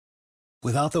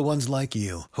Without the ones like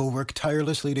you, who work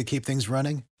tirelessly to keep things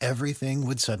running, everything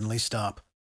would suddenly stop.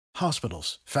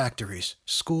 Hospitals, factories,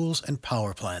 schools, and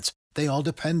power plants, they all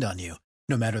depend on you.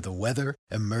 No matter the weather,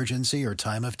 emergency, or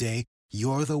time of day,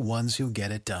 you're the ones who get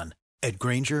it done. At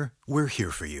Grainger, we're here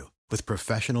for you with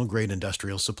professional-grade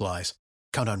industrial supplies.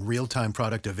 Count on real-time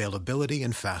product availability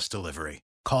and fast delivery.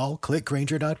 Call, click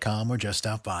Grainger.com, or just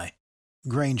stop by.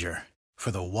 Grainger, for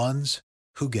the ones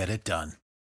who get it done.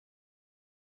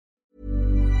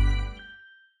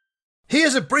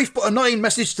 Here's a brief but annoying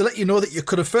message to let you know that you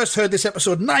could have first heard this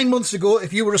episode 9 months ago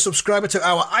if you were a subscriber to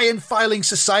our Iron Filing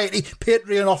Society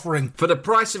Patreon offering. For the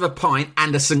price of a pint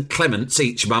and a St Clement's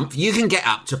each month, you can get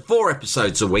up to 4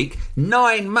 episodes a week,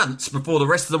 9 months before the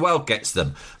rest of the world gets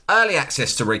them. Early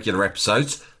access to regular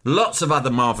episodes, lots of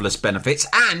other marvellous benefits,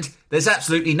 and there's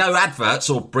absolutely no adverts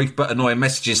or brief but annoying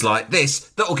messages like this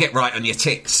that'll get right on your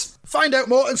ticks. Find out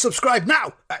more and subscribe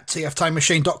now at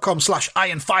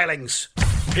tftimemachine.com/ironfilings.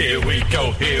 Here we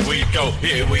go, here we go,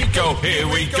 here we go, here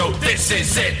we go, this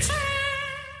is it!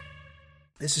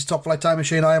 This is Top Flight Time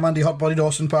Machine. I am Andy Hotbody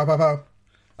Dawson. Pow, pow, pow.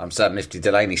 I'm Sam Nifty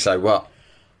Delaney, so what?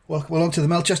 Welcome along to the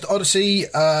Melchester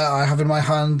Odyssey. I have in my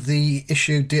hand the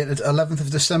issue dated 11th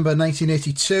of December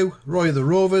 1982, Roy of the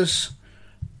Rovers.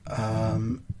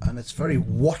 And it's very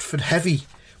Watford heavy.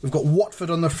 We've got Watford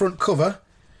on the front cover.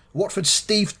 Watford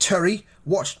Steve Turry,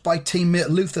 watched by teammate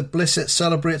Luther Blissett,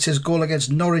 celebrates his goal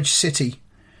against Norwich City.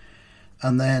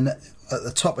 And then at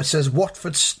the top it says,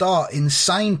 Watford start in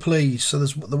sign, please. So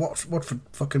there's the Watford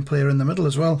fucking player in the middle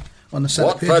as well on the set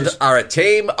of pages. Watford are a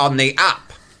team on the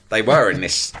up. They were in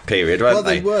this period, weren't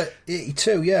they? Well, they were,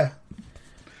 82, yeah.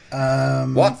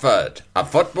 Watford,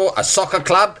 a soccer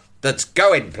club that's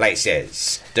going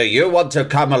places. Do you want to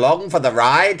come along for the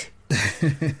ride?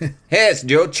 Here's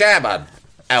new chairman,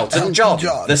 Elton John,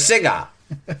 the singer.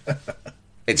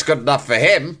 It's good enough for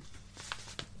him.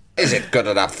 Is it good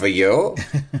enough for you?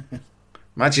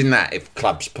 Imagine that if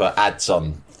clubs put ads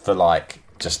on for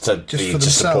just to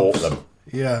support them.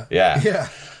 Yeah.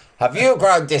 Have you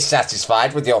grown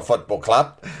dissatisfied with your football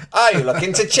club? Are you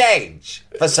looking to change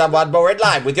for someone more in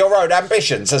line with your own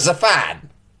ambitions as a fan?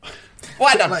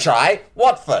 Why not try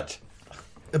Watford?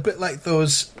 A bit like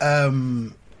those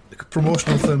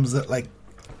promotional films that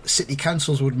city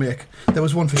councils would make. There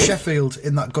was one for Sheffield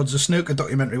in that Gods of Snooker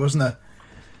documentary, wasn't there?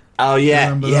 Oh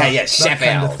yeah, that Sheffield.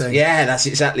 Kind of thing. Yeah, that's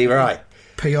exactly right.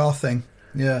 PR thing.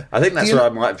 Yeah, I think that's where I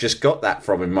might have just got that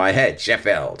from in my head.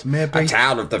 Sheffield, maybe. A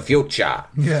town of the future.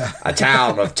 Yeah, a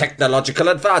town of technological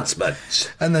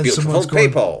advancement. And then beautiful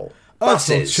people. Buses.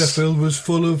 I thought Sheffield was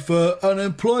full of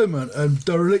unemployment and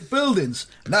derelict buildings.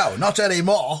 No, not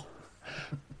anymore.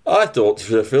 I thought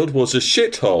Sheffield was a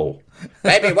shithole.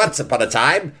 Maybe once upon a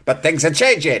time, but things are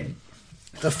changing.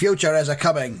 The future is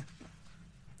a-coming.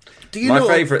 My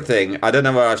favourite thing, I don't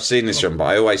know where I've seen this from, but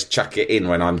I always chuck it in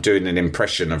when I'm doing an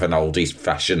impression of an old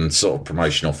East-fashioned sort of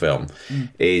promotional film,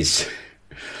 is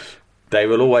they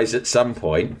will always at some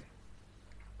point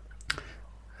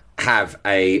have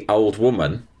a old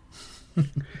woman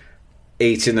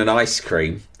eating an ice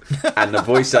cream, and the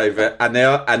voiceover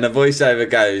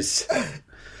goes,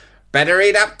 "Better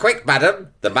eat up quick, madam.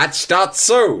 The match starts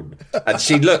soon." And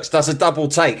she does a double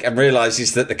take and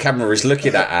realises that the camera is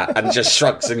looking at her and just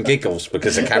shrugs and giggles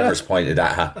because the camera's pointed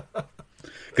at her.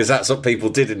 Because that's what people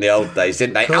did in the old days,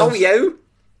 didn't they? Oh, you?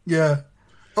 Yeah.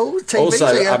 Oh, also,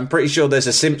 I'm pretty sure there's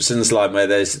a Simpsons line where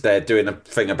they're doing a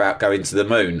thing about going to the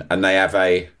moon and they have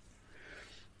a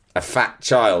fat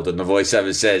child and the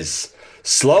voiceover says,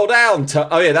 "Slow down."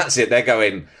 Oh, yeah, that's it. They're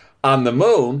going, "On the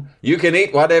moon, you can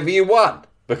eat whatever you want,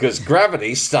 because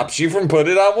gravity stops you from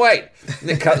putting on weight."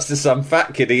 And it cuts to some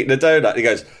fat kid eating a donut. He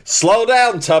goes, "Slow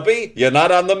down, Tubby. You're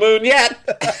not on the moon yet."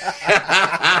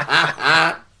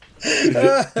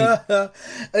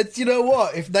 And you know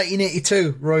what? If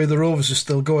 1982 Roy of the Rovers was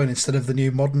still going instead of the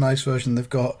new modernised version they've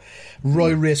got,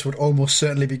 Roy Race would almost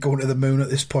certainly be going to the moon at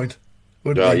this point.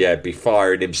 Oh, yeah, be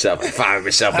firing himself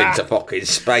into fucking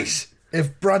space.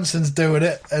 If Branson's doing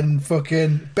it and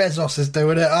fucking Bezos is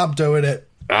doing it, I'm doing it.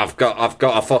 I've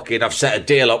set a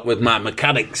deal up with my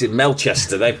mechanics in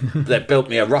Melchester. They've built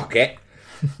me a rocket.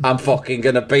 I'm fucking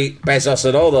going to beat Bezos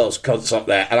and all those cunts up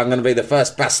there, and I'm going to be the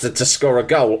first bastard to score a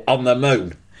goal on the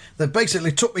moon. They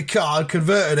basically took my car and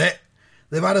converted it.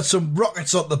 They've added some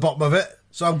rockets at the bottom of it,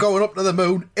 so I'm going up to the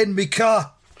moon in my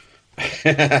car.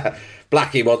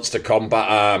 Blackie wants to come, but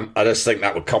I just think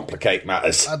that would complicate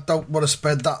matters. I don't want to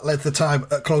spend that length of time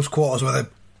at close quarters with him.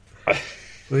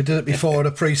 We did it before on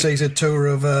a pre-season tour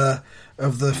of the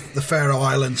Faroe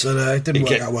Islands, and it didn't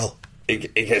work out well. He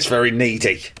gets very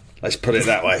needy. Let's put it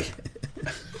that way.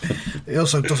 He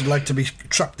also doesn't like to be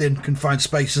trapped in confined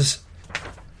spaces.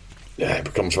 Yeah, it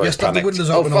becomes very Yes, have the panicked. windows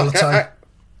open all the time.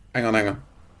 Hang on.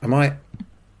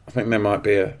 I think there might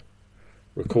be a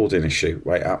recording issue.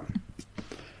 Wait up.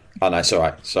 Oh no, it's all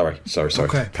right. Sorry.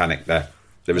 Okay. Panic there.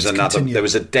 There was Continue. There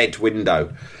was a dead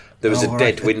window. There was a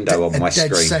dead window on my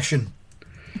dead screen. Session.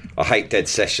 I hate dead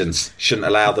sessions. Shouldn't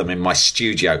allow them in my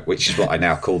studio, which is what I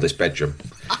now call this bedroom.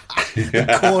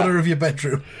 Corner of your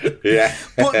bedroom. Yeah.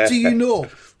 But do you know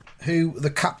who the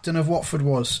captain of Watford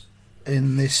was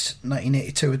in this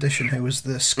 1982 edition? Who was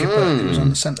the skipper who was on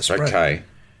the centre spread? Okay.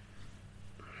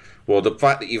 Well, the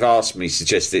fact that you've asked me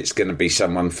suggests it's going to be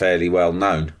someone fairly well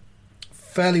known.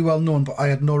 Fairly well known, but I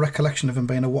had no recollection of him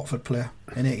being a Watford player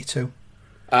in 82.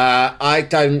 I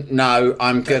don't know.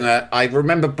 I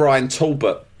remember Brian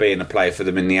Talbot being a player for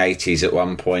them in the 80s at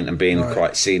one point and being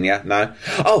quite senior. No.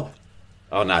 Oh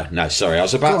no. Sorry, I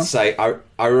was about to say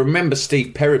I remember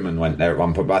Steve Perryman went there at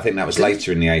one point, but I think that was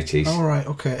later in the 80s. All right,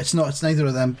 okay. It's neither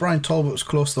of them. Brian Talbot was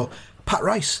close though. Pat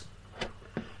Rice.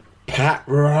 Pat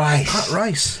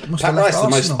Rice. Must Pat have left Rice, the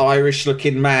most Arsenal.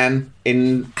 Irish-looking man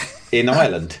in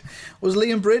Ireland. Was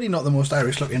Liam Brady not the most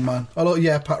Irish-looking man? Although,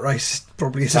 yeah, Pat Rice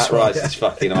probably is. Pat as well, Rice is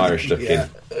fucking Irish-looking.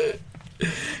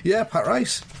 Yeah, Pat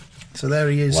Rice. So there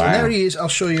he is. Wow. And there he is. I'll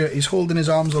show you. He's holding his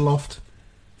arms aloft.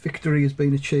 Victory has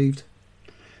been achieved.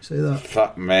 See that?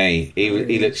 Fuck me.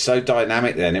 He looked so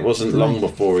dynamic then. It wasn't long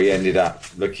before he ended up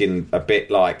looking a bit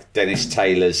like Dennis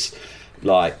Taylor's,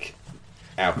 like,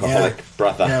 alcoholic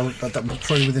brother. Yeah, that was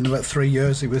probably within about 3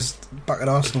 years he was back at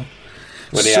Arsenal.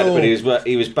 When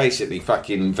he was basically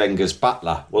fucking Wenger's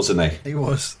butler, wasn't he? He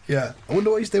was, yeah. I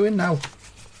wonder what he's doing now.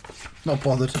 Not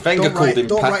bothered. Wenger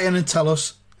Don't write in and tell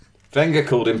us. Wenger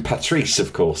called him Patrice,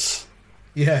 of course.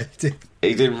 Yeah, he did.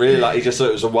 He didn't realise, he just thought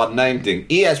it was a one name thing.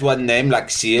 He has one name like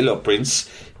Seal or Prince.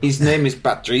 His name is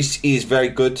Patrice. He is very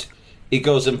good. He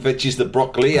goes and fetches the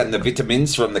broccoli and the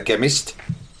vitamins from the chemist.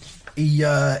 He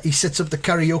sets up the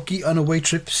karaoke on away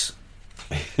trips.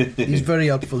 He's very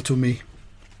helpful to me.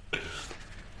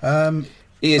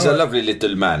 He is a lovely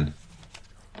little man.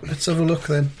 Let's have a look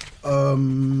then.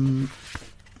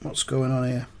 What's going on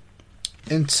here?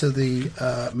 Into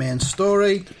the main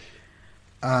story.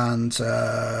 And,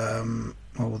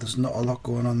 there's not a lot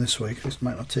going on this week. This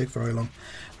might not take very long.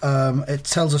 It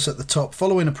tells us at the top,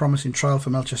 following a promising trial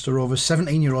for Melchester Rovers,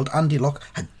 17-year-old Andy Locke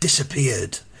had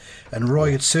disappeared, and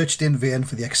Roy had searched in vain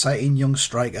for the exciting young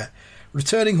striker.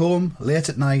 Returning home late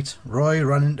at night, Roy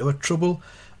ran into a trouble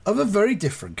of a very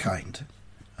different kind.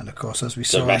 And of course, as we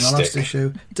saw in the last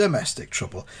issue, domestic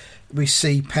trouble. We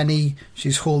see Penny,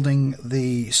 she's holding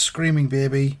the screaming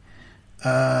baby,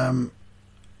 and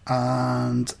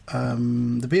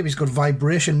the baby's got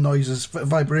vibration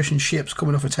shapes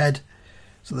coming off its head.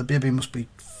 So the baby must be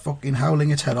fucking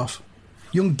howling its head off.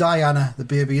 Young Diana, the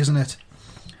baby, isn't it?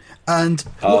 And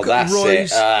look at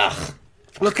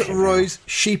Roy's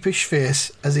sheepish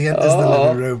face as he enters the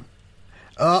living room.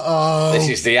 Uh-oh. This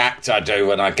is the act I do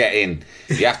when I get in.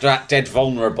 You have to act dead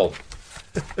vulnerable.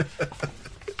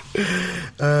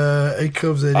 He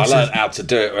comes in. I learned how to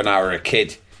do it when I was a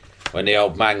kid. When the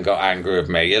old man got angry with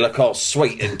me. You look all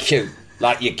sweet and cute,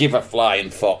 like you give a flying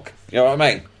fuck. You know what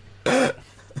I mean?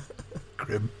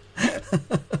 Grim.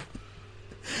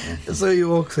 So he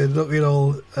walks in looking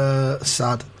all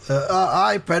sad.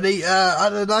 Hi, Penny.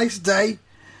 Had a nice day.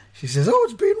 She says, "Oh,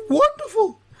 it's been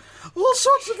wonderful. All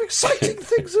sorts of exciting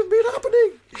things have been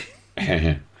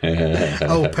happening."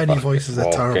 Oh, Penny voices are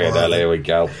terrible. Okay, then here we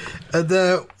go. And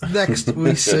next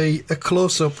we see a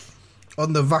close-up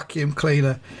on the vacuum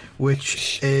cleaner,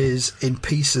 which is in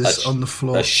pieces on the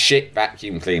floor. A shit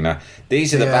vacuum cleaner.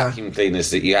 These are the vacuum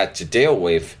cleaners that you had to deal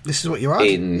with. This is what you had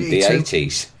in the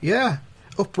 80s. Yeah,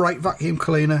 upright vacuum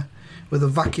cleaner with a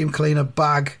vacuum cleaner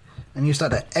bag, and you just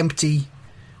had to empty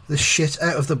the shit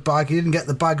out of the bag. You didn't get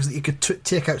the bags that you could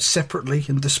take out separately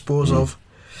and dispose of.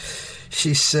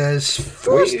 She says,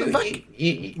 first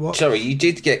sorry, you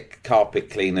did get carpet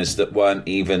cleaners that weren't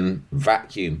even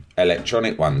vacuum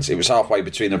electronic ones. It was halfway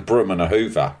between a broom and a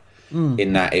hoover,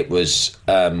 in that it was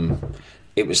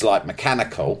like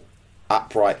mechanical,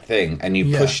 upright thing, and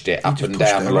you pushed it up and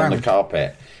down along the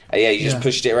carpet. You just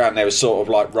pushed it around. There was sort of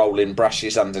like rolling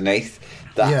brushes underneath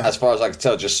that, as far as I could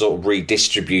tell, just sort of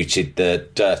redistributed the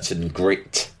dirt and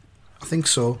grit. I think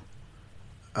so.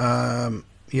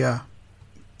 Yeah.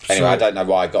 Anyway, I don't know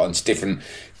why I got onto different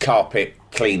carpet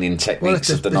cleaning techniques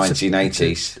of the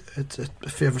 1980s. It's a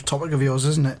favourite topic of yours,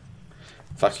 isn't it?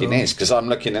 Fucking is, because I'm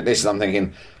looking at this and I'm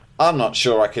thinking, I'm not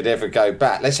sure I could ever go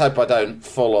back. Let's hope I don't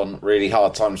fall on really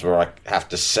hard times where I have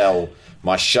to sell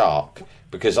my shark,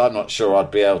 because I'm not sure I'd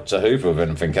be able to hoover with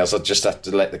anything else. I'd just have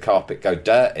to let the carpet go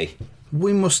dirty.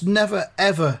 We must never,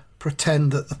 ever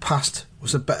pretend that the past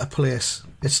was a better place.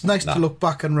 It's nice to look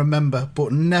back and remember,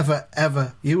 but never,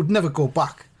 ever, you would never go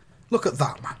back. Look at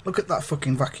that, man. Look at that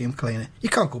fucking vacuum cleaner. You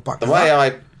can't go back to that. The way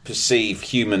I perceive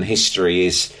human history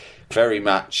is very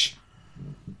much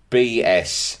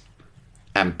BS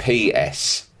and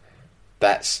PS.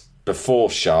 That's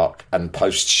before Shark and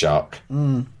post Shark.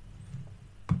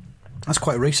 That's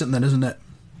quite recent then, isn't it?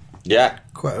 Yeah.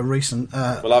 Quite a recent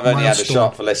Well, I've only milestone. had a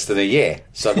shark for less than a year.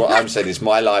 So what I'm saying is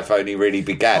my life only really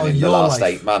began in the your last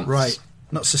life. 8 months. Right.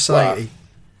 Not society. Well,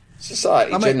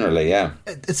 society, generally, yeah.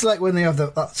 It's like when they have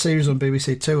that series on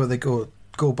BBC Two where they go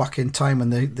back in time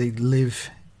and they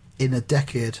live in a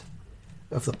decade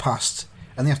of the past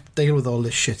and they have to deal with all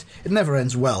this shit. It never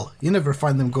ends well. You never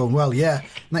find them going, well, yeah,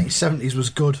 1970s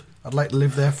was good. I'd like to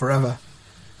live there forever.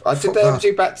 Did they ever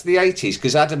do back to the 80s?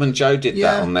 Because Adam and Joe did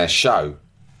Yeah. that on their show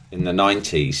in the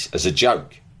 90s as a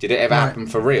joke. Did it ever happen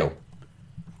for real?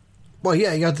 Well,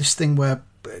 yeah, you had this thing where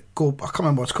I can't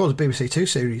remember what it's called, a BBC Two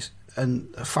series,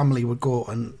 and a family would go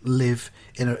and live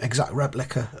in an exact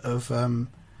replica of a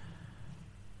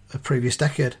previous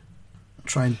decade.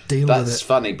 Try and deal with it. That's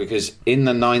funny because in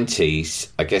the 90s,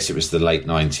 I guess it was the late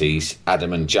 90s,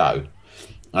 Adam and Joe,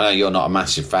 I know you're not a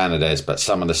massive fan of theirs, but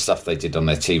some of the stuff they did on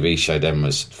their TV show then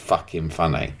was fucking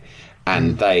funny.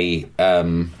 And they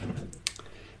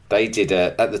did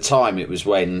at the time, it was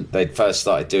when they'd first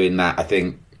started doing that, I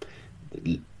think,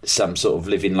 some sort of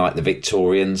living like the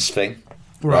Victorians thing.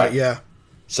 Right, yeah.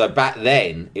 So back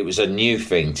then, it was a new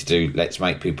thing to do, let's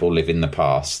make people live in the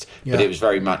past. Yeah. But it was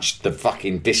very much the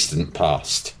fucking distant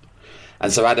past.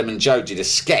 And so Adam and Joe did a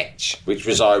sketch, which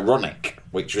was ironic,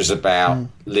 which was about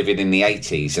living in the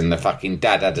 80s, and the fucking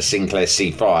dad had a Sinclair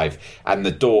C5, and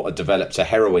the daughter developed a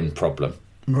heroin problem.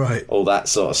 Right. All that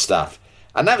sort of stuff.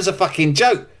 And that was a fucking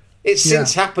joke. It's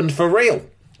since happened for real.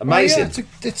 Amazing. Well,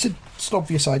 yeah, it's an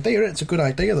obvious idea, isn't it? It's a good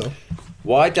idea, though.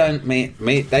 Why don't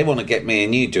they want to get me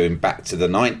and you doing back to the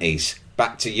 90s,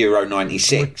 back to Euro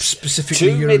 96? Specifically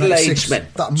Two Euro 96, middle-aged men,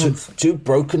 that month. two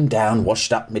broken down,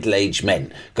 washed up middle-aged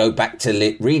men go back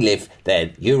to relive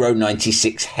their Euro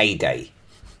 96 heyday.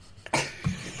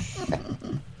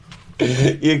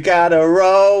 You gotta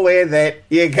roll with it.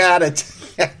 You gotta...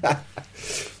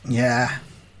 Yeah.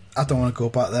 I don't want to go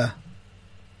back there.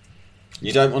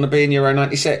 You don't want to be in Euro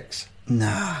 96?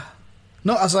 Nah.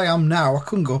 Not as I am now. I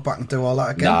couldn't go back and do all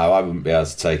that again. No, I wouldn't be able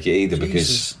to take it either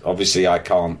Jesus. because obviously I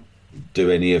can't do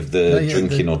any of the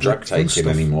drinking or drug fun taking stuff.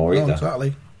 anymore either. No,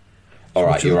 exactly. All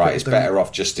right, you're right. It's people do. better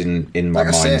off just in my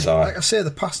Like mind's eye. Like I say,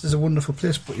 the past is a wonderful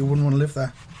place, but you wouldn't want to live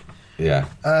there. Yeah.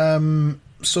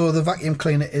 So the vacuum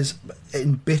cleaner is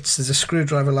in bits. There's a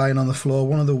screwdriver lying on the floor.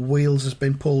 One of the wheels has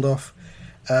been pulled off.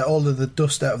 All of the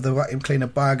dust out of the vacuum cleaner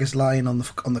bag is lying on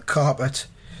the carpet.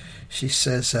 She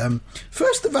says,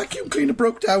 first the vacuum cleaner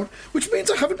broke down, which means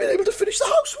I haven't been able to finish the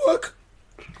housework.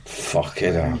 Fuck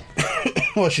it out.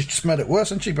 Well, she's just made it worse,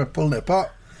 hasn't she, by pulling it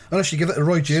apart? Unless she give it to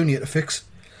Roy Jr. to fix.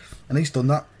 And he's done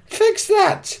that. Fix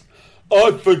that.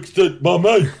 I fixed it,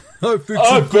 mummy. I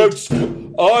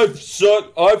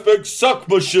fixed suck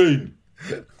machine.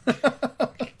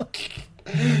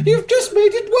 You've just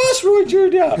made it worse, Roy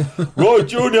Jr. Roy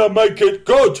Jr. make it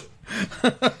good.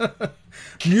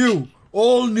 New.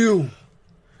 All new.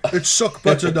 It's suck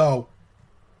better now.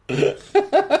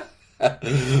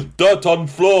 Dirt on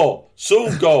floor.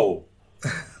 Soon go.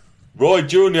 Roy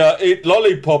Jr. eat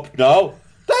lollipop now.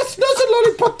 That's not a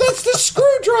lollipop. That's the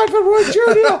screwdriver, Roy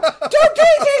Jr. Don't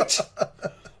eat it.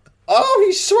 Oh,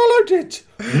 he swallowed it.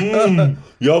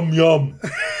 Yum yum.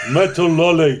 Metal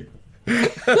lolly.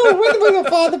 Oh, when will your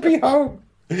father be home?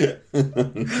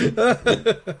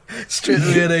 Straight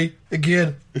away,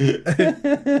 again.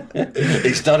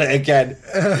 He's done it again.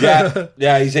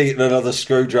 Yeah, he's eaten another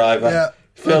screwdriver. Yeah.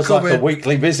 Feels Come like a in.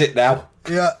 weekly visit now.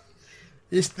 Yeah.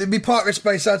 There'll be parking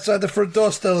space outside the front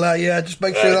door still there. Yeah, just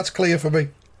make sure that's clear for me.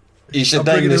 You should I'll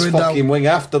name bring this the window. fucking wing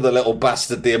after the little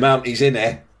bastard, the amount he's in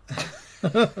here.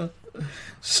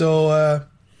 So,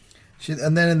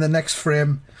 and then in the next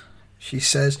frame, she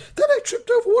says, then I tripped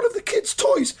over one of the kids'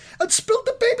 toys and spilled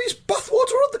the baby's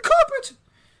bathwater on the carpet.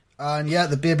 And yeah,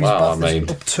 the baby's bath is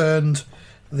upturned.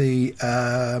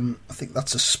 I think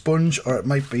that's a sponge, or it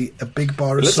might be a big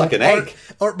bar of looks soap, like an egg.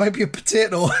 or it might be a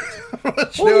potato.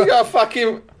 What you got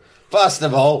fucking... First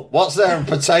of all, what's there a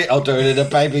potato doing in a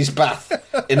baby's bath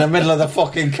in the middle of the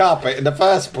fucking carpet in the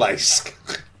first place?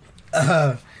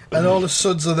 And all the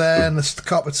suds are there, and the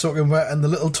carpet's soaking wet, and the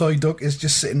little toy duck is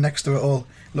just sitting next to it all,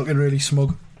 looking really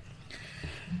smug.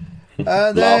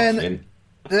 And Laughing.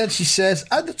 then she says,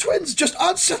 and the twins just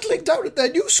aren't settling down at their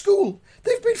new school.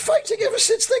 They've been fighting ever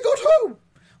since they got home.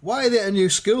 Why are they at a new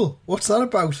school? What's that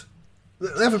about?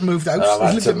 They haven't moved out. I've They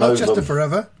had lived to in move Manchester them.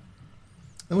 forever.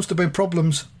 There must have been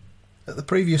problems at the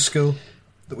previous school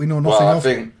that we know nothing Well, I of.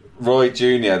 think Roy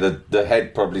Jr., the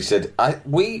head, probably said,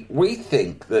 we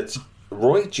think that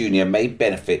Roy Jr. may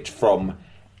benefit from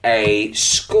a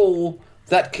school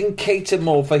that can cater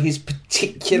more for his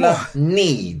particular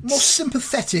needs. More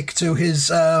sympathetic to his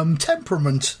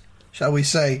temperament, shall we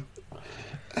say.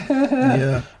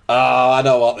 Yeah. Oh, I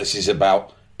know what this is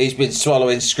about. He's been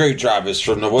swallowing screwdrivers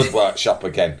from the woodwork shop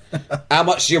again. How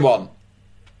much do you want?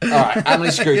 All right, how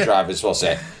many screwdrivers was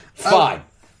it? Fine.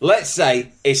 Let's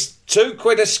say it's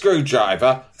 £2 a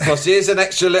screwdriver, plus here's an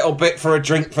extra little bit for a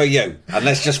drink for you. And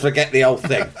let's just forget the whole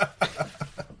thing.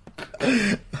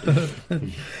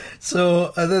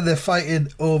 So, and then they're fighting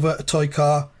over a toy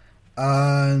car,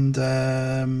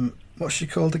 and what's she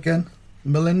called again?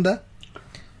 Melinda?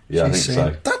 Yeah, She's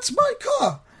saying, "That's my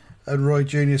car." And Roy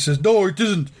Jr. says, "No, it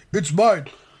isn't. It's mine."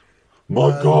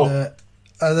 My God.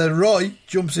 And then Roy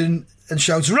jumps in and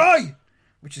shouts, "Roy!"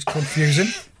 which is confusing.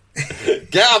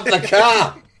 Get out the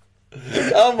car!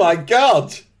 Oh my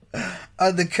God!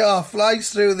 And the car flies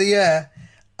through the air,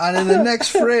 and in the next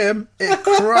frame, it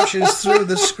crashes through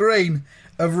the screen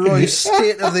of Roy's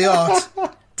state-of-the-art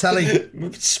telly.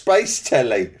 Space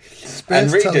telly. Space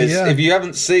And readers, telly, yeah. if you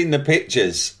haven't seen the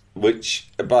pictures, which,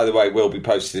 by the way, will be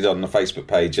posted on the Facebook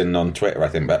page and on Twitter, I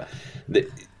think, but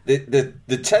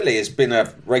the telly has been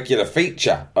a regular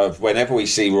feature of whenever we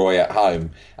see Roy at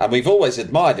home, and we've always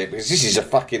admired it because this is a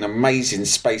fucking amazing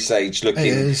space age looking.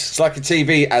 It is. It's like a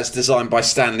TV as designed by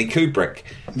Stanley Kubrick.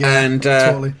 Yeah, and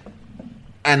totally.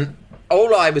 And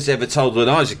all I was ever told when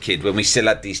I was a kid, when we still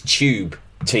had these tube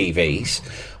TVs,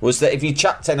 was that if you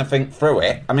chucked anything through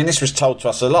it, I mean, this was told to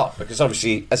us a lot, because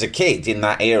obviously as a kid in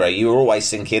that era, you were always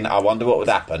thinking, I wonder what would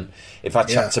happen if I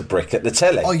chucked a brick at the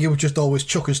telly. Or you were just always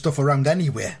chucking stuff around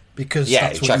anywhere, because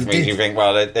that's what you did. You think,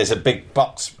 well, there's a big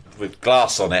box with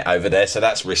glass on it over there, so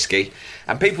that's risky.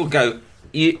 And people go,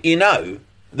 you know,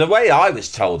 the way I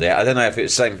was told it, I don't know if it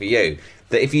was the same for you,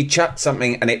 that if you chucked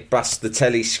something and it bust the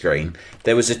telly screen,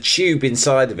 there was a tube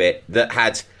inside of it that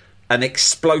had an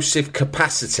explosive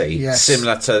capacity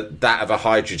similar to that of a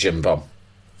hydrogen bomb.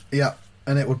 Yeah,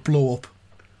 and it would blow up.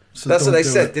 So that's what they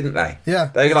said, it. didn't they? Yeah.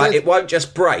 They were like, it won't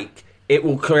just break, it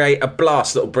will create a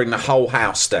blast that will bring the whole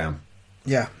house down.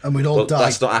 Yeah, and we'd all die.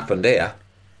 That's not happened here.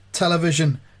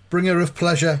 Television, bringer of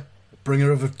pleasure,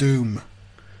 bringer of doom.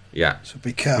 Yeah. So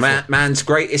be careful. Man's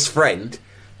greatest friend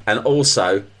and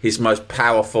also his most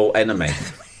powerful enemy.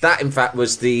 That, in fact,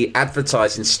 was the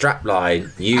advertising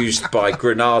strapline used by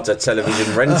Granada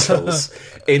Television Rentals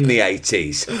in the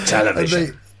 80s.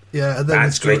 Television. And then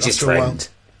Man's it's great greatest after a while. friend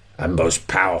and most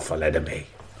powerful enemy.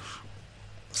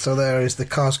 So there is, the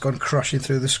car's gone crashing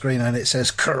through the screen and it says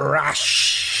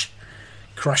crash.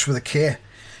 Crash with a K.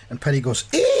 And Penny goes,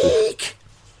 eek!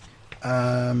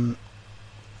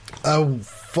 Oh,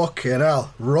 fucking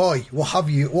hell. Roy, what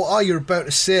are you about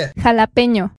to say?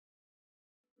 Jalapeño.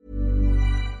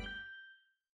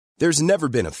 There's never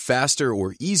been a faster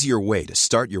or easier way to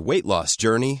start your weight loss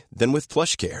journey than with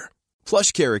PlushCare.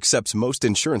 PlushCare accepts most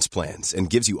insurance plans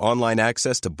and gives you online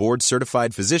access to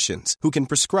board-certified physicians who can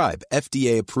prescribe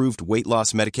FDA-approved weight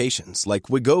loss medications like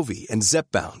Wegovy and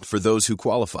Zepbound for those who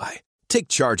qualify. Take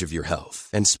charge of your health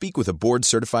and speak with a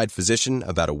board-certified physician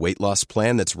about a weight loss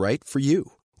plan that's right for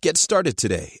you. Get started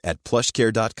today at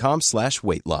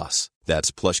plushcare.com/weight loss.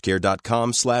 That's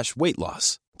plushcare.com/weight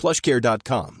loss.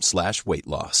 plushcare.com/weight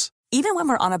loss. Even when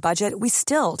we're on a budget, we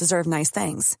still deserve nice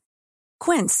things.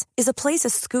 Quince is a place to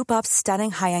scoop up stunning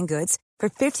high-end goods for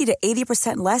 50 to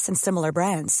 80% less than similar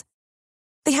brands.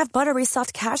 They have buttery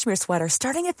soft cashmere sweaters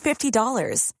starting at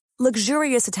 $50,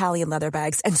 luxurious Italian leather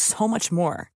bags, and so much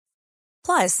more.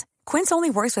 Plus, Quince only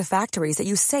works with factories that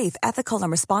use safe, ethical,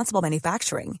 and responsible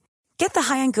manufacturing. Get the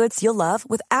high-end goods you'll love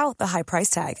without the high price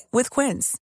tag with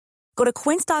Quince. Go to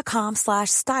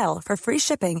quince.com/style for free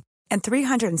shipping and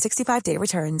 365-day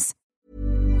returns.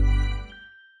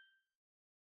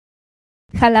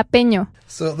 Jalapeño.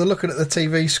 So they're looking at the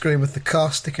TV screen with the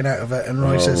car sticking out of it, and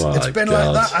Roy says, my "It's been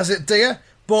God. like that, has it, dear?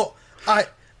 But I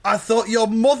thought your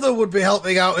mother would be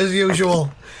helping out as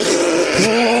usual."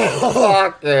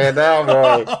 Fucking hell,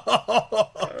 Roy.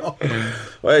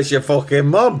 Where's your fucking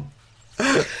mum?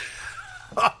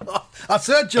 That's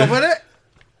her job, isn't it?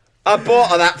 I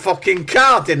bought her that fucking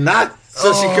car, didn't I?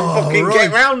 So she can fucking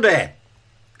get round it.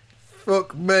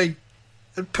 Fuck me.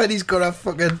 And Penny's got her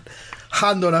fucking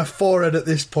hand on her forehead at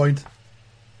this point.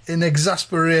 In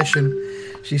exasperation,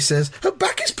 she says, "Her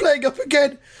back is playing up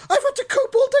again. I've had to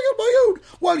cope all day on my own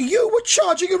while you were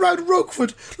charging around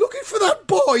Roquefort looking for that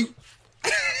boy."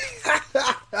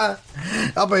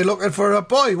 I've been looking for a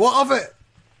boy. What of it?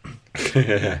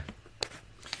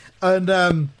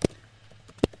 And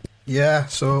yeah,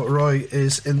 so Roy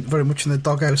is very much in the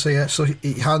doghouse here. So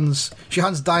she hands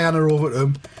Diana over to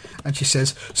him, and she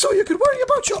says, "So you can worry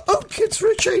about your own kids for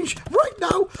a change. Right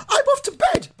now, I'm off to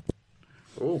bed."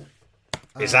 Oh,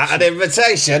 is that an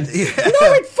invitation? Yeah.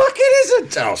 No, it fucking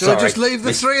isn't. Oh, So sorry. just leave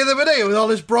the three of them in here with all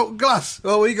this broken glass.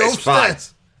 Oh, we go It's fine.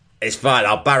 upstairs. It's fine.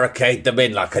 I'll barricade them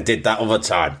in like I did that other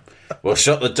time. We'll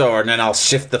shut the door and then I'll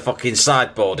shift the fucking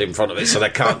sideboard in front of it so they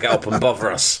can't get up and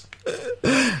bother us. We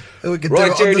can do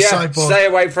Right, it on the Junior, sideboard. stay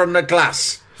away from the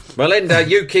glass. Melinda,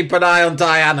 you keep an eye on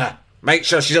Diana. Make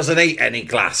sure she doesn't eat any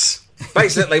glass.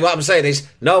 Basically, what I'm saying is,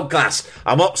 no glass.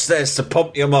 I'm upstairs to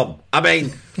pump your mum. I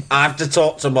mean, I have to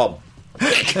talk to mum.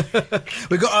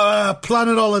 We got a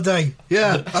planet holiday.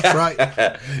 Yeah, that's right.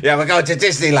 Yeah, we're going to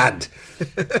Disneyland.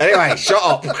 Anyway, shut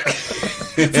up. I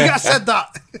think I said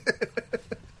that.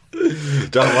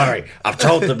 Don't worry. I've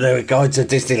told them they were going to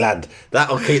Disneyland.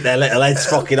 That'll keep their little heads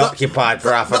fucking occupied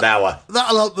for half an hour.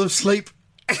 That'll help them sleep.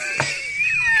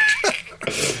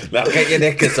 Now get your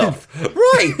knickers off.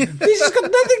 Right, this has got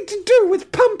nothing to do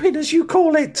with pumping, as you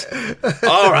call it.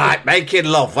 All right, making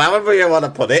love, however you want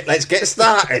to put it. Let's get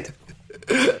started.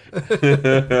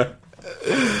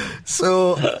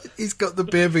 So he's got the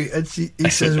baby, and he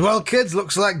says, "Well, kids,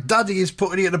 looks like Daddy is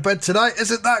putting you to bed tonight.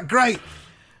 Isn't that great?"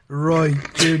 Roy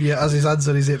Jr. has his hands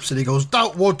on his hips, and he goes,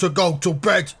 "Don't want to go to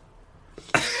bed."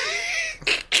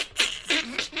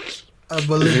 And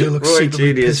Melinda looks Roy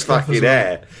suitably Jr.'s pissed off as fucking well.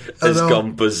 hair has I know.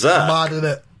 gone berserk. Mad, isn't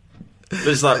it?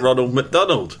 It's like Ronald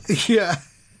McDonald. Yeah.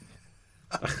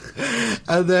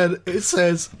 And then it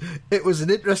says, "It was a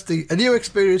new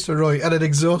experience for Roy and an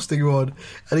exhausting one."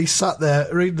 And he sat there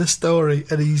reading the story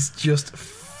and he's just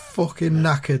fucking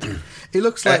knackered. He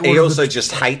looks like He one of also the...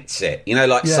 just hates it. You know,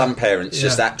 like Yeah, some parents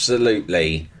just yeah.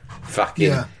 absolutely fucking...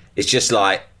 Yeah. It's just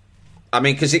like... I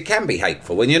mean, because it can be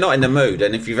hateful when you're not in the mood,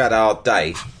 and if you've had a hard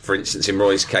day, for instance, in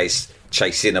Roy's case,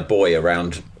 chasing a boy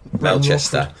around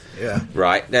Melchester, Yeah.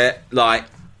 right? Like,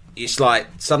 it's like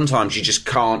sometimes you just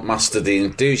can't muster the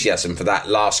enthusiasm for that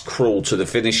last crawl to the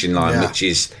finishing line, Yeah. which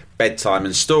is bedtime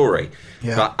and story.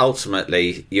 Yeah. But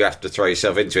ultimately, you have to throw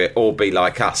yourself into it, or be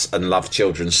like us and love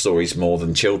children's stories more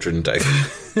than children do.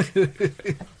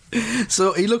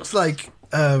 So he looks like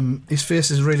his face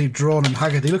is really drawn and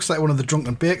haggard. He looks like one of the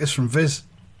drunken bakers from Viz.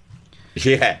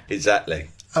 Yeah, exactly.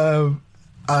 And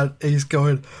he's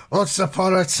going, "Once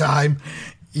upon a time,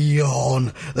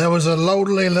 yawn, there was a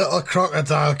lonely little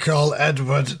crocodile called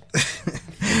Edward."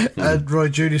 And Roy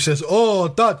Jr. says, "Oh,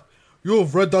 Dad,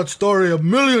 you've read that story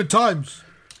 1,000,000 times."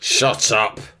 Shut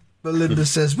up. Melinda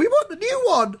says, "We want a new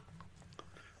one."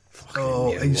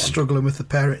 Oh, he's struggling with the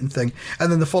parenting thing.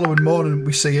 And then the following morning,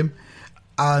 we see him,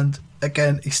 and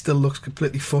again, he still looks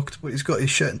completely fucked, but he's got his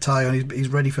shirt and tie on. He's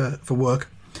ready for work.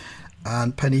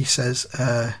 And Penny says,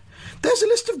 "There's a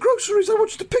list of groceries I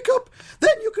want you to pick up.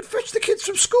 Then you can fetch the kids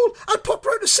from school and pop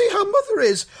round to see how Mother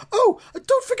is. Oh, and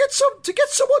don't forget to get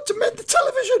someone to mend the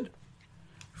television."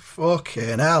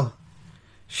 Fucking hell.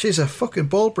 She's a fucking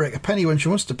ball breaker, Penny, when she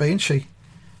wants to be, isn't she?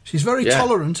 She's very Yeah.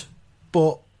 tolerant,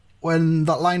 but when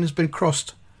that line has been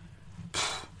crossed,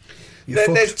 you're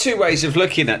fucked. There's two ways of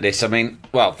looking at this. I mean,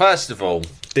 well, first of all,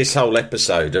 this whole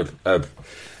episode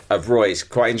of Roy is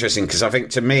quite interesting because I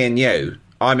think to me and you,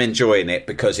 I'm enjoying it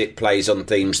because it plays on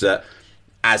themes that,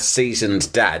 as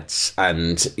seasoned dads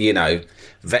and, you know,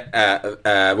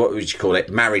 what would you call it,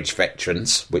 marriage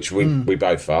veterans, which we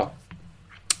both are,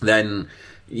 then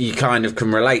you kind of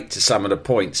can relate to some of the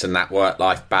points and that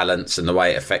work-life balance and the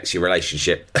way it affects your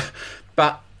relationship.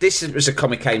 But this was a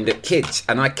comic aimed at kids,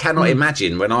 and I cannot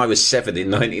imagine when I was 7 in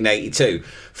 1982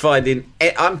 finding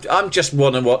I'm just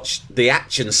want to watch the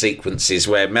action sequences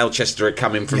where Melchester are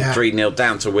coming from 3-0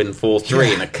 down to win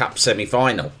 4-3 in a cup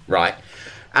semi-final, right?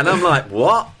 And I'm like,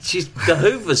 what? The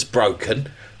Hoover's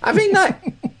broken. I mean, no.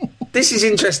 This is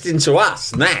interesting to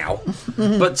us now,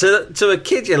 but to a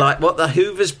kid, you're like, what? The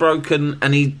Hoover's broken,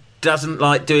 and he doesn't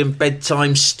like doing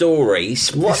bedtime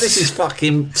stories. What? This is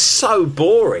fucking so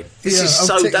boring. This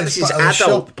is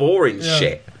adult boring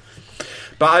shit.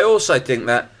 But I also think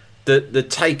that the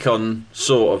take on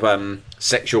sort of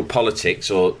sexual politics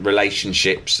or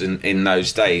relationships in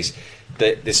those days,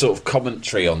 the sort of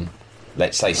commentary on,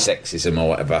 let's say, sexism or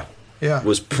whatever,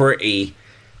 was pretty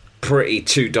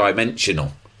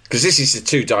two-dimensional. Because this is a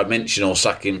two-dimensional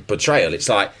sucking portrayal. It's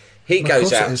like he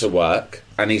goes out to work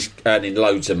and he's earning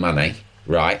loads of money,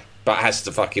 right? But has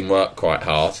to fucking work quite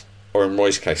hard, or in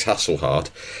Roy's case, hustle hard.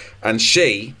 And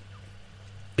she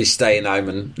is staying home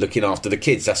and looking after the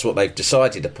kids. That's what they've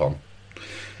decided upon.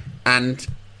 And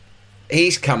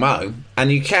he's come home,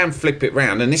 and you can flip it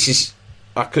round. And this is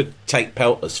I could take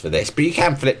pelters for this, but you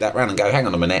can flip that round and go, hang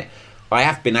on a minute, I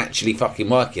have been actually fucking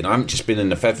working. I haven't just been in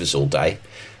the feathers all day.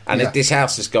 And if this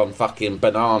house has gone fucking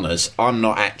bananas, I'm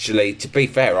not actually, to be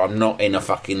fair, I'm not in a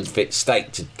fucking fit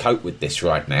state to cope with this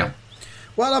right now.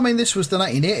 Well, I mean, this was the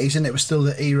 1980s, and it was still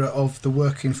the era of the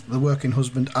working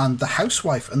husband and the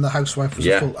housewife, and the housewife was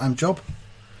a full-time job,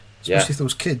 especially if there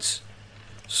was kids.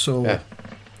 So,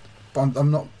 but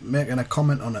I'm not making a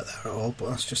comment on it there at all,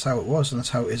 but that's just how it was, and that's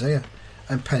how it is here.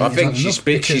 And Penny, I think she's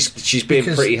been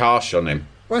pretty harsh on him.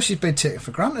 Well, she's been taken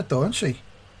for granted, though, hasn't she?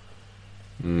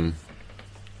 Mm.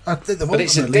 I think but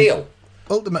it's a deal.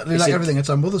 Ultimately, like everything, it's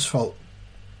her mother's fault.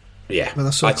 Yeah.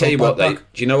 I tell you what, do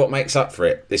you know what makes up for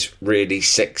it? This really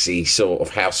sexy sort of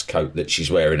house coat that she's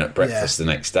wearing at breakfast the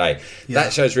next day. Yeah.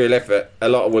 That shows real effort. A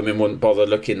lot of women wouldn't bother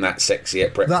looking that sexy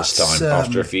at breakfast time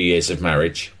after a few years of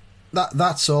marriage.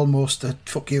 That's almost a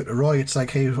fuck you to Roy. It's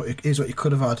like, here's what you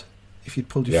could have had if you'd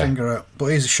pulled your finger out. But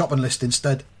here's a shopping list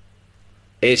instead.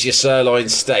 Here's your sirloin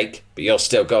steak, but you're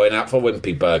still going out for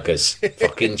wimpy burgers.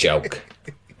 Fucking joke.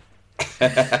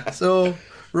 So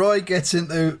Roy gets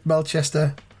into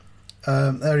Melchester.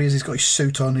 There he is. He's got his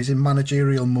suit on. He's in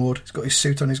managerial mode. He's got his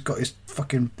suit on. He's got his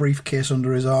fucking briefcase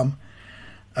under his arm.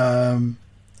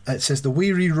 It says the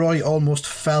weary Roy almost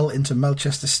fell into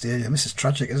Melchester Stadium. This is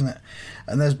tragic, isn't it?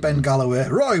 And there's Ben Galloway.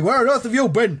 Roy, where on earth have you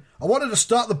been? I wanted to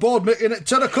start the board meeting at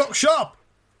 10 o'clock sharp.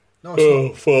 No,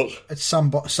 it's not. Fuck. It's Sam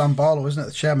Barlow, isn't it?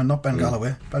 The chairman, not Ben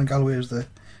Galloway. Ben Galloway is the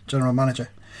general manager.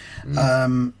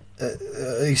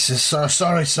 He says,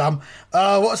 sorry, Sam.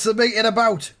 What's the meeting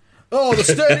about? Oh, the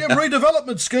stadium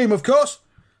redevelopment scheme, of course.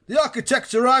 The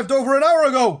architects arrived over an hour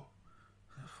ago.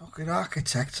 Fucking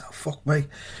architects, oh, fuck me.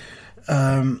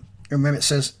 And then it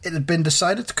says, it had been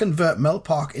decided to convert Mel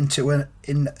Park into an,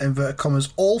 in inverted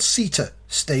commas, all-seater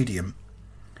stadium.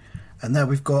 And there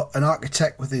we've got an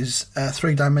architect with his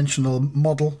three-dimensional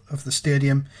model of the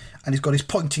stadium, and he's got his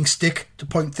pointing stick to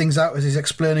point things out as he's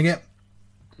explaining it.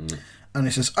 And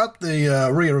he says, at the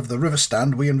rear of the river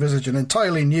stand, we envisage an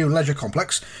entirely new leisure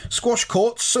complex, squash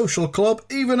courts, social club,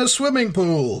 even a swimming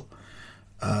pool.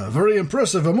 Very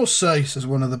impressive, I must say, says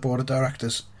one of the board of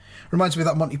directors. Reminds me of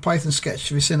that Monty Python sketch.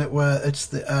 Have you seen it where it's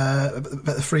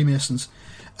the Freemasons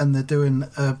and they're doing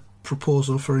a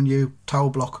proposal for a new tower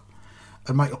block?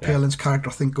 And Michael Palin's character,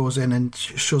 I think, goes in and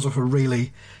shows off a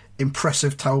really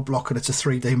impressive tower block, and it's a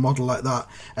 3D model like that.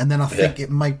 And then I think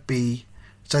it might be,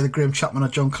 say, the Graham Chapman or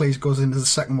John Cleese goes into the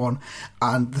second one,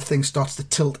 and the thing starts to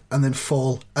tilt and then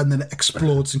fall, and then it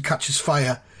explodes and catches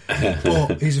fire.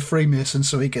 But he's a Freemason,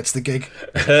 so he gets the gig.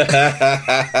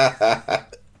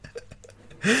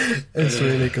 It's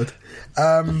really good.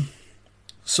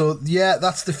 So, yeah,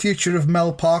 that's the future of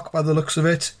Mel Park by the looks of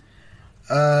it.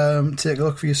 Take a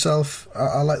look for yourself.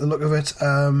 I like the look of it.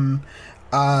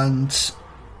 And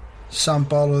Sam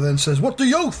Barlow then says, what do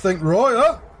you think, Roy,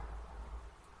 huh?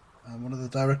 And one of the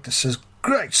directors says,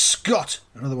 great Scott.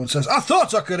 Another one says, I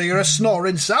thought I could hear a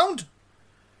snoring sound.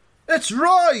 It's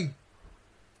Roy.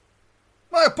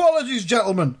 My apologies,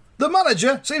 gentlemen. The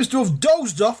manager seems to have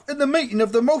dozed off in the meeting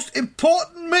of the most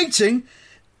important meeting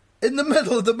in the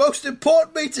middle of the most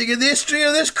important meeting in the history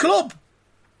of this club.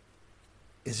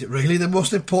 Is it really the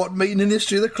most important meeting in the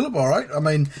history of the club? All right. I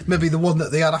mean, maybe the one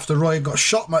that they had after Roy got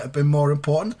shot might have been more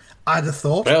important. I'd have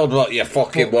thought. Build what you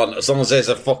fucking want. As long as there's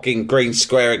a fucking green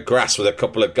square of grass with a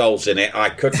couple of goals in it,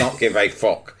 I could not give a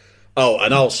fuck. Oh,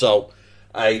 and also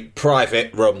a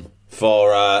private room for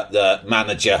the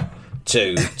manager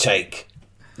to take,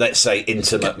 let's say,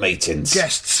 intimate meetings.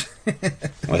 Guests.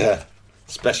 Yeah.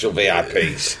 Special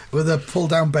VIPs. With a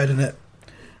pull-down bed in it.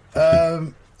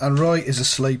 And Roy is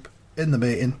asleep in the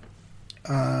meeting,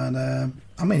 and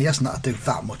I mean, he hasn't had to do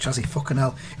that much, has he? Fucking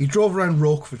hell, he drove around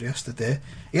Roquefort yesterday,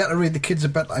 he had to read the kids a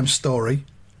bedtime story,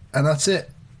 and that's it,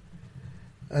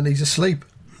 and he's asleep.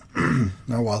 Oh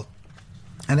well.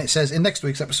 And it says in next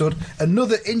week's episode,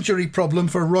 another injury problem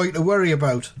for Roy to worry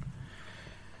about.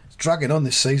 It's dragging on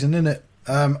this season, isn't it?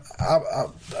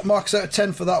 Marks out of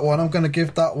 10 for that one. I'm going to give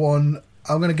it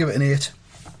an 8.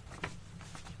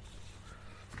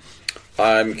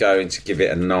 I'm going to give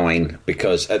it a 9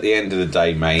 because at the end of the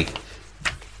day, mate,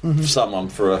 someone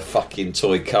threw a fucking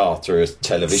toy car through a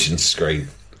television screen.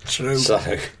 True. So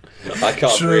I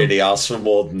can't really ask for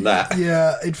more than that.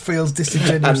 Yeah, it feels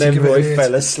disingenuous. And then Roy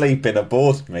fell asleep in a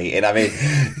board meeting. I mean,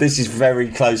 this is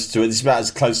very close to it. This is about as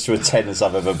close to a 10 as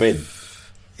I've ever been.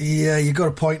 Yeah, you got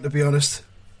a point, to be honest.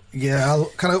 Yeah,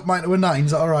 can I up mine to a 9?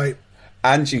 Is that all right?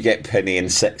 And you get Penny in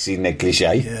sexy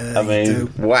negligee. Yeah, I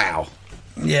mean, wow.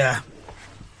 Yeah.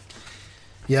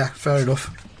 Yeah, fair enough.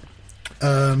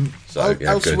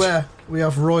 Elsewhere, we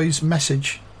have Roy's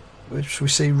message which we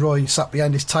see Roy sat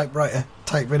behind his typewriter,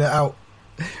 typing it out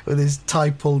with his tie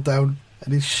pulled down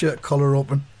and his shirt collar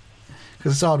open.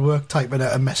 Because it's hard work typing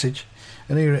out a message.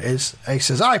 And here it is. He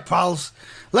says, "Hi, pals.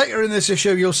 Later in this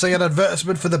issue, you'll see an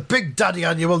advertisement for the Big Daddy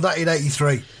Annual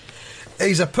 1983.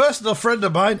 He's a personal friend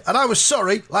of mine, and I was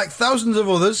sorry, like thousands of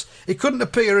others, he couldn't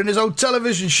appear in his own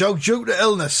television show due to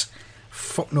illness."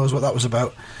 Fuck knows what that was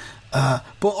about.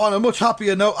 But on a much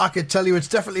happier note, I can tell you it's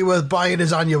definitely worth buying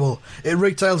his annual. It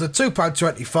retails at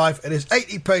 £2.25 and is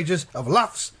 80 pages of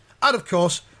laughs and, of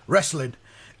course, wrestling.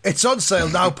 It's on sale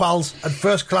now, pals, and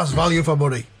first-class value for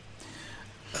money.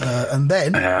 And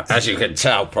then... as you can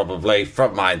tell, probably,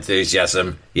 from my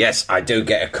enthusiasm, yes, I do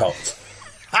get a cut.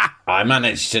 I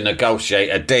managed to negotiate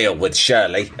a deal with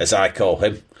Shirley, as I call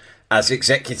him, as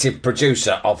executive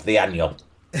producer of the annual.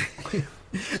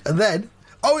 And then,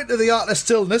 owing to the artless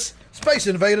stillness, Space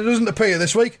Invader doesn't appear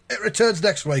this week. It returns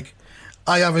next week.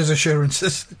 I have his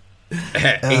assurances.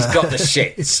 He's got the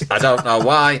shits. I don't know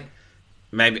why.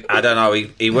 Maybe, I don't know,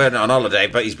 he weren't on holiday,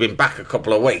 but he's been back a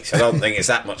couple of weeks. I don't think it's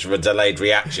that much of a delayed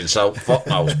reaction, so fuck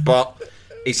knows. But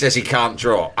he says he can't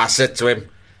draw. I said to him,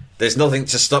 there's nothing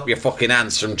to stop your fucking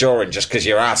hands from drawing just because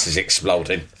your ass is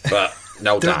exploding. But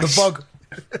no dice. The bog.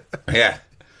 Yeah.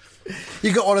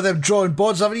 You got one of them drawing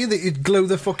boards, haven't you, that you'd glue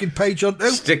the fucking page onto?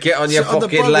 Stick it on your Sit on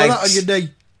fucking the bog legs. with that on your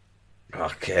knee.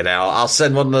 Fucking hell. I'll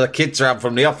send one of the kids around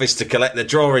from the office to collect the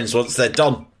drawings once they're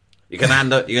done. You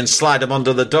can slide them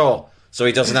under the door so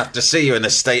he doesn't have to see you in a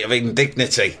state of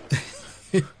indignity.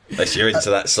 Unless you're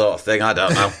into that sort of thing, I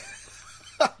don't know.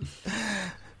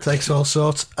 Takes all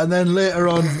sorts. And then later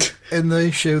on in the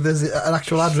issue, there's an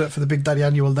actual advert for the Big Daddy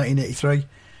Annual 1983.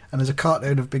 And there's a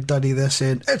cartoon of Big Daddy there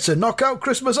saying, "It's a knockout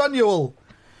Christmas annual!"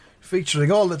 Featuring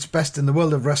all that's best in the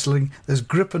world of wrestling. There's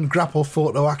grip and grapple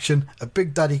photo action, a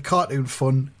Big Daddy cartoon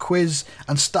fun, quiz,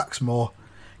 and stacks more.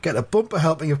 Get a bumper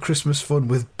helping of Christmas fun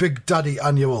with Big Daddy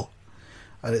Annual.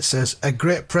 And it says, a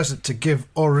great present to give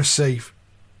or receive.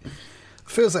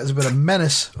 Feels like there's a bit of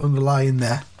menace underlying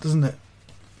there, doesn't it?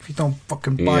 If you don't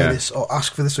fucking buy this or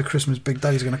ask for this for Christmas, Big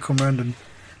Daddy's going to come around and...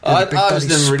 I was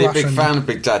never really a big fan of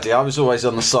Big Daddy. I was always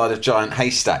on the side of Giant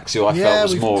Haystacks, who I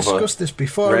felt was more of a we've discussed this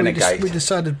before. renegade. We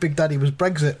decided Big Daddy was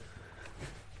Brexit.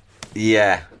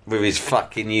 Yeah, with his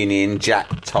fucking Union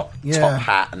Jack top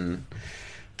hat and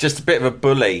just a bit of a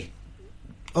bully.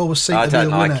 Always seemed to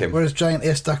be a winner, whereas Giant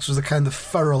Haystacks was the kind of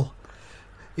feral.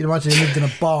 You'd imagine he lived in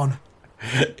a barn.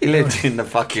 He lived in the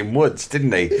fucking woods,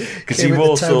 didn't he? Because he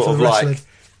wore sort of like...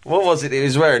 What was it he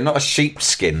was wearing? Not a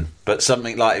sheepskin, but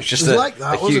something like... It was just like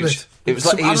that, wasn't it? It was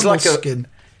like... He was like skin.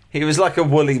 He was like a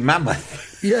woolly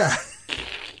mammoth. Yeah.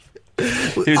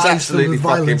 He was absolutely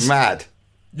fucking mad.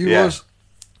 He was.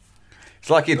 It's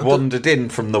like he'd wandered in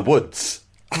from the woods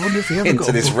I wonder if he ever into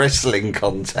got this a book. wrestling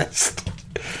contest.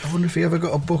 I wonder if he ever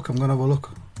got a book. I'm going to have a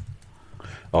look.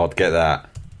 Oh, I'd get that.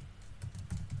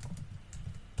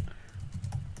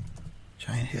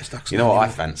 Giant Haystacks. You know what I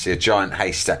fancy? A Giant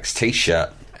Haystacks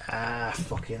t-shirt. Ah,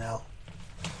 fucking hell.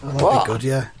 Well, that'd be good,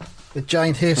 yeah. The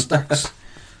Giant Haystacks.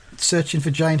 Searching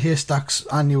for Giant Haystacks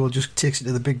annual just takes it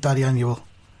to the Big Daddy Annual.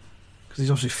 Because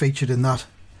he's obviously featured in that.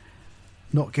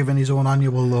 Not given his own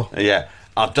annual, though. Yeah.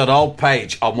 I've done a whole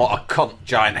page on what a cunt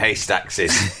Giant Haystacks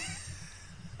is.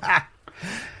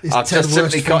 I've just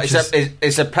simply got...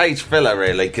 It's a page filler,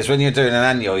 really, because when you're doing an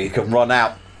annual, you can run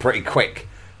out pretty quick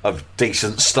of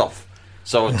decent stuff.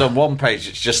 So I've done one page,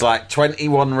 it's just like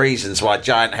 21 reasons why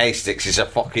Giant Haystacks is a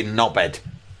fucking knobhead.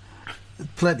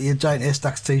 Plenty of Giant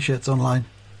Haystacks t-shirts online.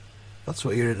 That's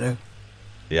what you're into.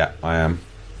 Yeah, I am.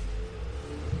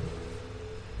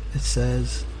 It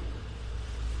says...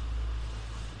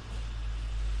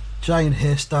 Giant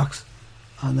Haystacks,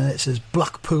 and then it says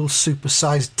Blackpool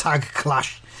supersized tag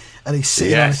clash, and he's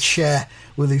sitting on a chair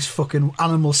with his fucking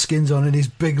animal skins on and his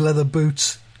big leather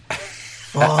boots.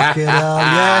 Fucking hell,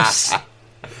 yes.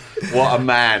 What a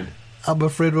man. I'm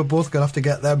afraid we're both going to have to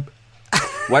get them.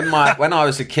 When I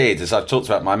was a kid, as I've talked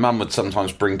about, my mum would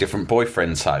sometimes bring different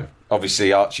boyfriends home.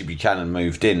 Obviously, Archie Buchanan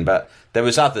moved in, but there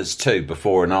was others too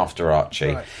before and after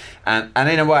Archie. Right. And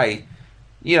in a way,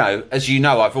 you know, as you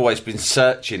know, I've always been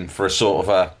searching for a sort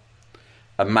of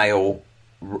a male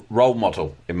role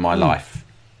model in my life.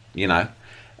 You know,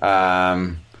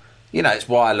 it's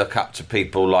why I look up to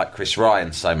people like Chris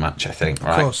Ryan so much. I think,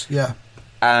 right? Of course, yeah.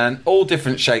 And all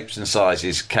different shapes and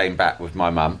sizes came back with my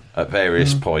mum at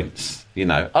various points. You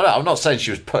know, I'm not saying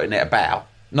she was putting it about,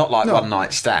 not like one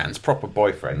night stands, proper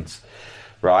boyfriends,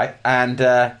 right? And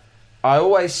I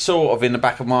always sort of in the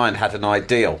back of my mind had an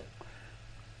ideal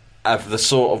of the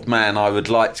sort of man I would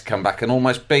like to come back and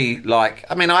almost be like...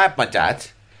 I mean, I had my dad.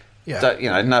 Yeah. So, you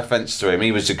know, no offence to him.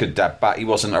 He was a good dad, but he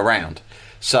wasn't around.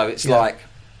 So it's like,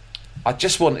 I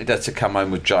just wanted her to come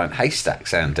home with giant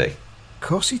haystacks, Andy. Of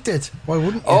course he did. Why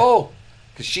wouldn't you? Oh,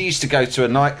 because she used to go to a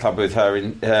nightclub with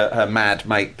her mad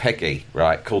mate Peggy,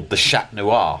 right, called the Chat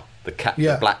Noir,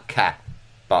 the Black Cat,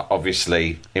 but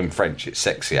obviously in French it's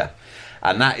sexier.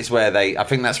 And that is where I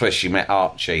think that's where she met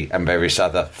Archie and various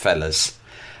other fellas.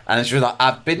 And she was like,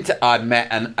 I met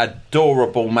an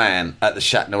adorable man at the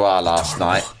Chat Noir last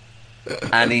night.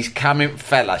 And he's coming,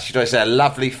 she'd always say a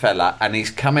lovely fella, and he's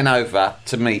coming over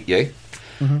to meet you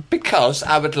because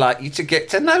I would like you to get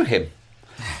to know him.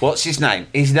 What's his name?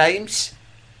 His name's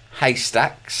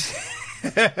Haystacks.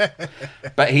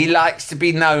 But he likes to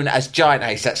be known as Giant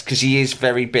Haystacks because he is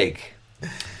very big.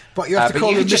 But you have to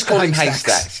call him just Mr. call him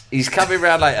Haystacks. Haystacks. He's coming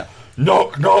round later.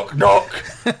 Knock, knock, knock.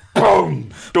 Boom.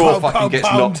 Door fucking gets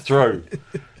knocked through.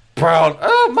 Brown.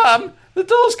 Oh, Mum, the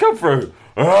door's come through.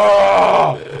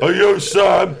 Ah, are you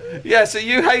Sam? Yes, are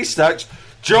you Haystacks?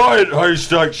 Giant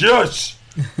Haystacks, yes.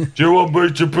 Do you want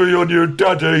me to be on your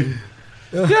daddy?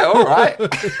 Yeah, all right.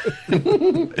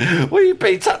 Will you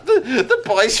beat up the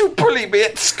boys who bully me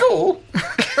at school?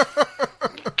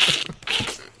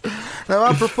 Now,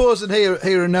 I'm proposing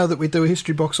here and now that we do a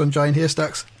history box on giant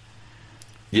haystacks.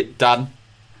 Yeah, done.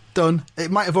 It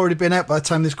might have already been out by the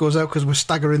time this goes out because we're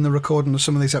staggering the recording of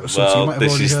some of these episodes. So you might have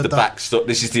this already is heard the that. backstory.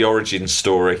 This is the origin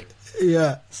story.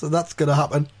 Yeah, so that's going to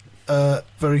happen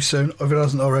very soon, if it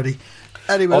hasn't already.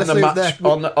 Anyway, let's leave it there.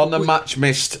 On the much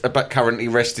missed but currently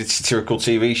rested satirical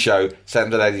TV show, Sam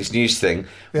Delaney's News Thing,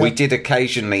 we did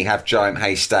occasionally have Giant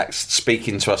Haystacks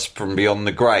speaking to us from beyond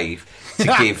the grave to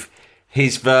give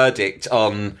his verdict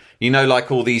on,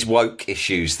 like all these woke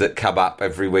issues that come up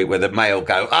every week where the Mail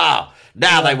go,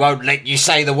 now they won't let you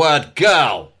say the word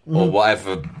girl, or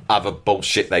whatever other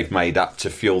bullshit they've made up to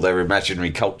fuel their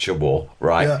imaginary culture war,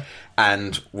 right? Yeah.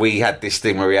 And we had this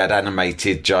thing where we had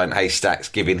animated Giant Haystacks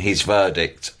giving his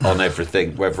verdict on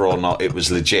everything, whether or not it was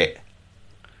legit.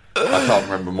 I can't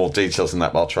remember more details than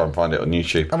that, but I'll try and find it on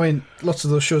YouTube. I mean, lots of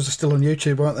those shows are still on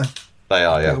YouTube, aren't they? They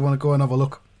are, yeah. I want to go and have a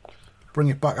look. Bring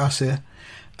it back, I say.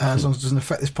 As long as it doesn't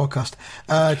affect this podcast.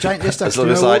 Giant Haystacks. As long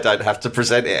as I don't have to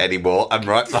present it anymore, I'm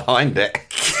right behind it.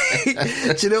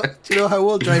 do you know how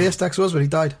old Giant Haystacks was when he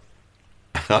died?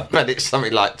 I bet it's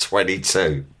something like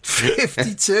 22.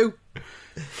 52?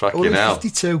 Fucking Only hell.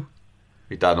 52.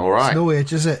 He done all right. It's no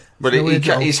age, is it? But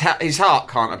his heart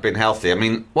can't have been healthy. I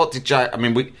mean, what did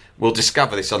we'll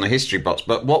discover this on the history box,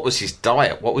 but what was his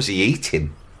diet? What was he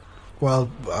eating? Well,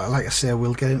 like I say,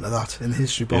 we'll get into that in the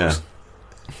history box.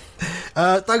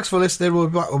 Yeah. Thanks for listening. We'll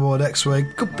be back with more next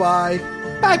week. Goodbye.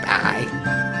 Bye-bye.